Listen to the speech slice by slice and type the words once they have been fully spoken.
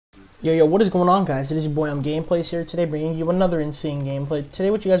Yo, what is going on, guys? It is your boy ImGameplaYz here today, bringing you another insane gameplay.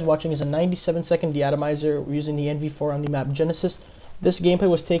 Today what you guys are watching is a 97-second DE-ATOMIZER. We're using the NV4 on the map Genesis. This gameplay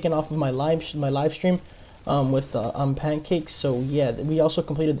was taken off of my live stream with Pancakes. So yeah, we also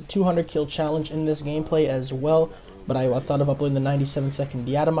completed the 200 kill challenge in this gameplay as well. But I thought of uploading the 97-second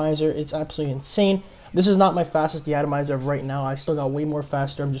DE-ATOMIZER. It's absolutely insane. This is not my fastest DE-ATOMIZER of right now. I still got way more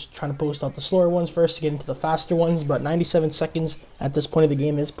faster. I'm just trying to post out the slower ones first to get into the faster ones. But 97 seconds at this point of the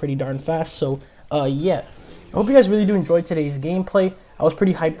game is pretty darn fast. So, yeah. I hope you guys really do enjoy today's gameplay. I was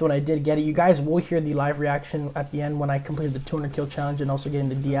pretty hyped when I did get it. You guys will hear the live reaction at the end when I completed the 200 kill challenge and also getting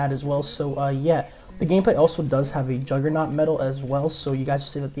the DE-AT as well. So, yeah. The gameplay also does have a JUGGERNAUT medal as well. So, you guys will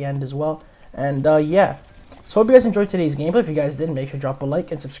see it at the end as well. And, yeah. So, hope you guys enjoyed today's gameplay. If you guys did, make sure to drop a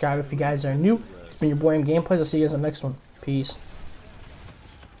like and subscribe if you guys are new. It's been your boy ImGameplaYz. I'll see you guys on the next one. Peace.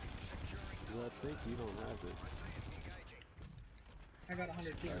 I got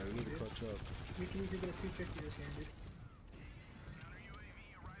 100 feet. We need to clutch up. We can easily get a 250 this game, dude.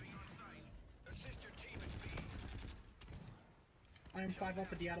 I am 5 up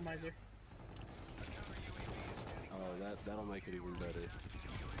with the atomizer. Oh, that'll make it even better.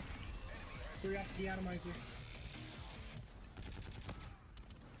 3 off the atomizer.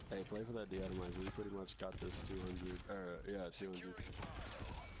 Hey, play for that DE-ATOMIZER. We pretty much got this 200. Yeah, 200.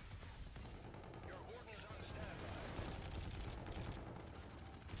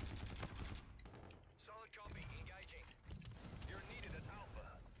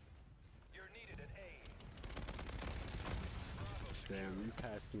 Damn, you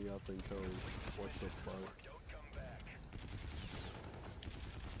passed me up and chose. What the fuck?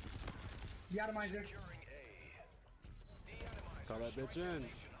 The atomizer. Call that bitch in.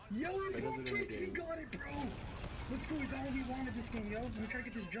 Yo, It go isn't in the kids, we game. got it, bro. Let's go, we got what we wanted this game, yo. Let me try to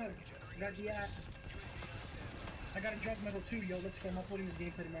get this jug. I got the I got a jug medal too, yo. Let's go. I'm uploading this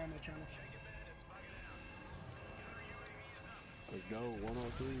gameplay tomorrow on my channel. Let's go,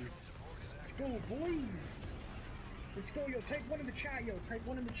 103. Let's go, boys. Let's go, yo. Type 1 in the chat, yo. Type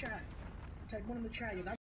 1 in the chat. Type 1 in the chat, yo.